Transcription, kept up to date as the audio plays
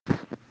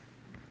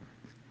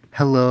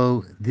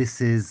Hello, this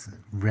is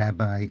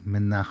Rabbi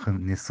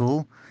Menachem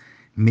Nissel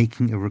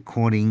making a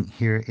recording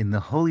here in the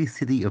holy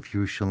city of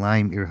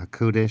Yerushalayim, Ir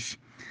HaKodesh,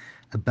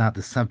 about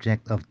the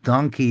subject of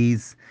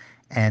donkeys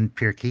and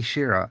Pirkei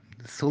Shira.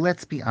 So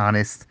let's be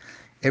honest,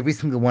 every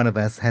single one of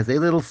us has a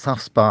little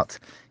soft spot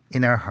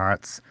in our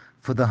hearts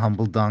for the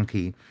humble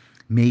donkey.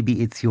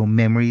 Maybe it's your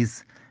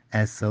memories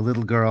as a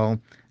little girl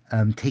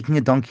taking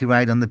a donkey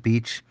ride on the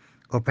beach,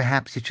 or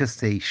perhaps you're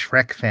just a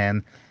Shrek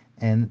fan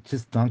and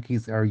just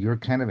donkeys are your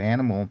kind of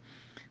animal.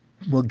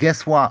 Well,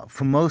 guess what?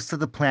 For most of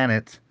the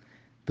planet,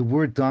 the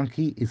word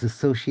donkey is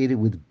associated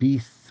with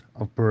beasts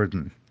of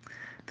burden.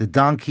 The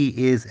donkey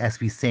is, as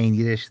we say in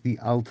Yiddish, the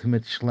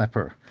ultimate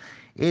schlepper.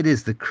 It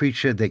is the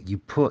creature that you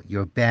put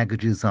your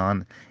baggages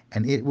on,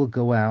 and it will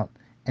go out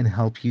and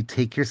help you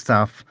take your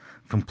stuff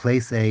from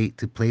place A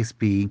to place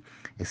B,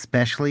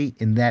 especially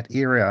in that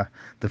era,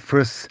 the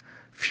first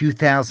few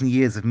thousand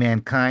years of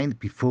mankind,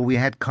 before we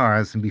had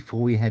cars and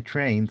before we had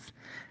trains.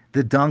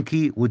 The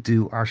donkey would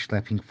do our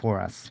schlepping for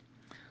us.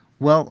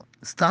 Well,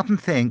 stop and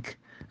think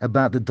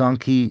about the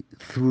donkey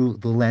through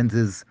the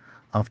lenses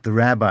of the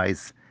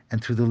rabbis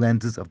and through the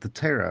lenses of the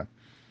Torah.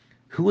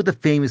 Who are the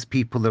famous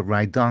people that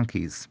ride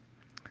donkeys?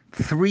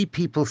 Three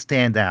people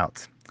stand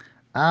out.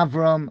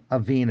 Avram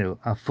Avinu,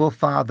 our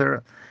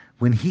forefather,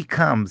 when he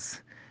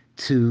comes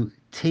to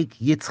take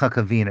Yitzchak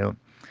Avinu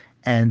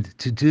and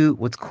to do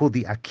what's called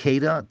the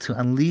Akedah, to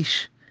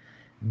unleash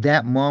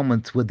that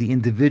moment where the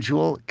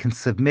individual can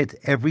submit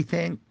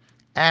everything,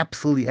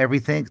 absolutely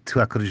everything, to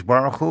HaKadosh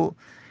Baruch Hu,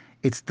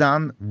 it's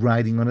done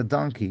riding on a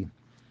donkey.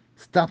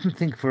 Stop and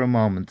think for a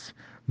moment.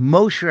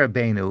 Moshe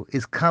Rabbeinu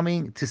is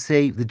coming to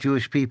save the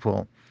Jewish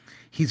people.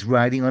 He's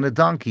riding on a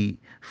donkey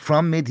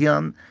from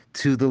Midian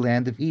to the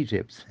land of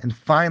Egypt. And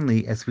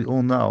finally, as we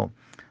all know,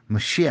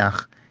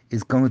 Mashiach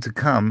is going to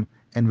come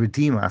and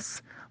redeem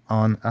us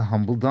on a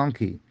humble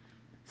donkey.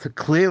 So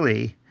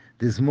clearly,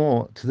 there's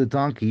more to the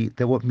donkey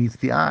than what meets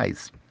the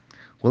eyes.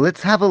 Well,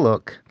 let's have a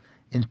look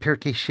in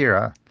Pirkei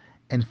Shira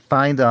and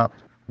find out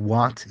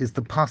what is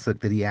the pasuk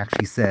that he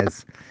actually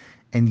says,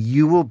 and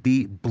you will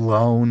be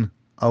blown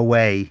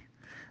away.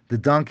 The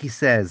donkey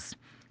says,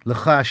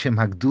 L'cha Hashem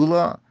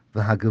Hagdula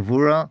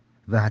v'Hagavura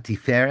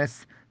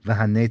v'Hatiferes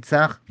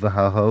v'Hanetzach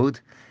v'Hahod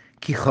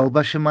ki chol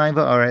b'shamayim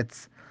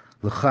v'aretz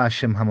L'cha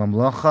Hashem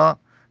Hamamlocha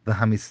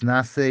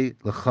v'Hamisnase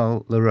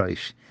l'chol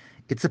l'roish.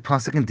 It's a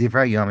pasuk in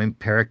Divrei Yomim,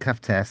 Perek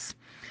Kaftes,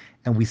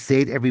 and we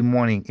say it every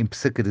morning in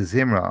Pesukah de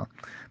Zimra.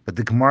 But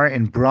the Gemara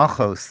in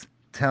Brachos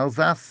tells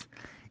us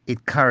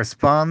it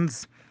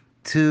corresponds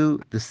to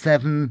the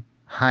seven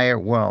higher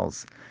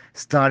worlds,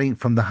 starting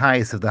from the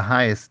highest of the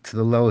highest to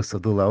the lowest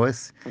of the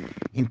lowest.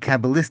 In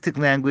Kabbalistic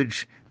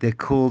language, they're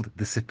called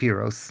the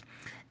Sephiros.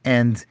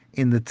 And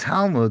in the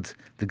Talmud,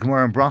 the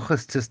Gemara in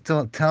Brachos just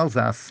tells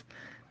us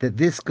that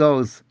this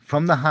goes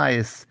from the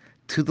highest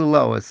to the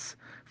lowest,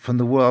 from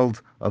the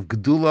world of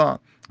Gedula,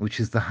 which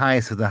is the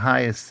highest of the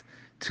highest,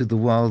 to the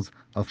world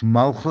of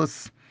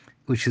Malchus,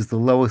 which is the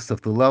lowest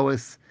of the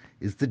lowest,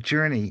 is the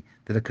journey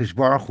that HaKadosh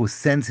Baruch Hu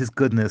sends his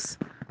goodness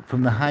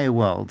from the higher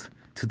world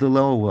to the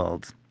lower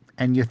world.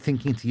 And you're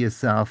thinking to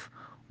yourself,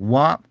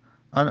 what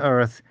on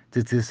earth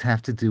does this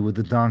have to do with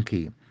the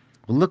donkey?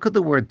 Well, look at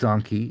the word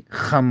donkey,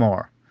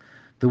 chamor.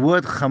 The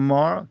word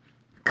chamor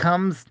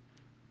comes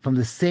from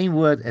the same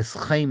word as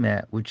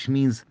chayme, which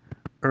means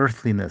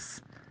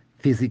earthliness,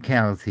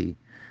 physicality.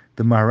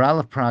 The Maharal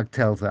of Prague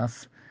tells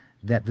us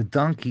that the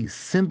donkey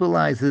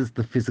symbolizes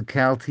the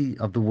physicality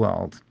of the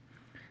world.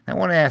 I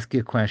want to ask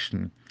you a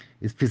question.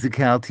 Is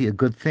physicality a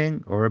good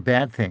thing or a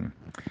bad thing?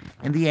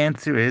 And the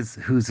answer is,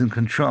 who's in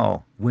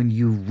control? When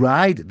you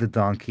ride the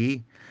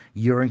donkey,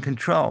 you're in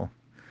control.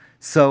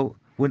 So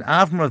when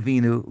Avram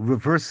Avinu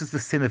reverses the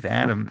sin of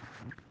Adam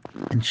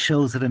and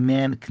shows that a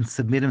man can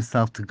submit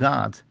himself to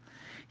God,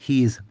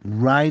 he is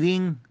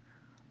riding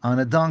on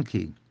a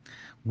donkey.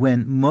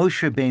 When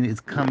Moshe Rabbeinu is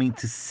coming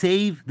to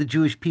save the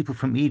Jewish people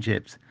from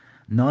Egypt,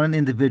 not an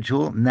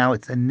individual, now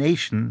it's a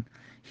nation,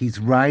 he's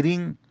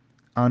riding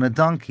on a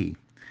donkey.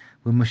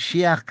 When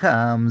Mashiach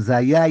comes, when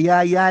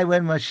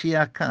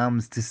Mashiach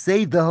comes to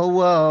save the whole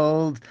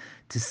world,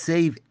 to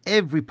save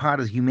every part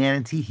of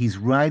humanity, he's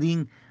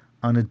riding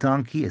on a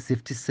donkey as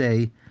if to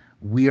say,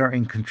 we are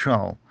in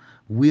control.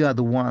 We are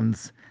the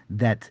ones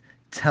that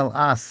tell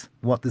us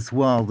what this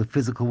world, the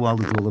physical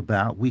world, is all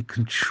about. We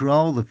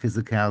control the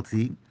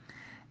physicality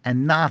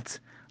and not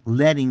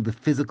letting the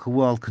physical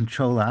world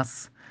control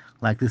us,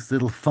 like this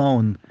little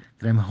phone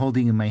that I'm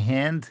holding in my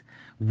hand.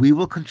 We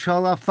will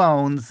control our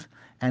phones,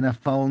 and our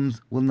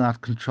phones will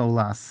not control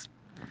us.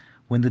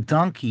 When the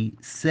donkey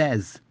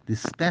says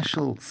this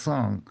special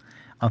song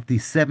of the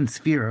seven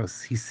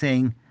spheros, he's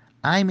saying,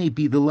 I may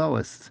be the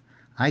lowest.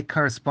 I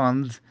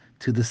correspond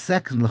to the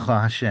second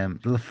L'cha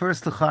Hashem. The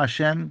first L'cha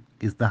Hashem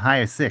is the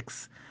higher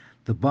six.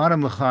 The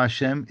bottom L'cha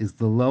Hashem is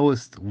the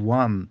lowest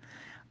one.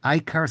 I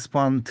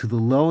correspond to the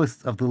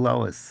lowest of the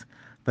lowest.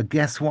 But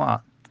guess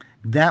what?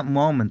 That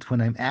moment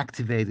when I'm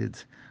activated,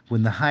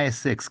 when the higher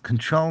six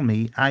control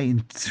me, I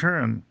in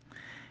turn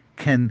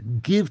can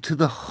give to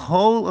the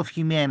whole of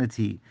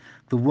humanity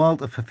the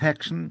world of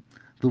perfection,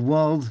 the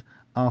world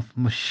of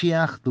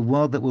Mashiach, the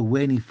world that we're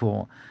waiting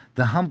for.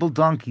 The humble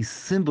donkey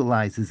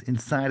symbolizes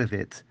inside of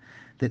it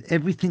that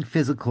everything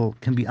physical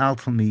can be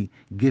ultimately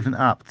given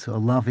up to a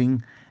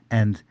loving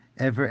and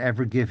ever,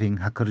 ever giving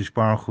HaKadosh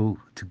Baruch Hu,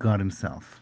 to God Himself.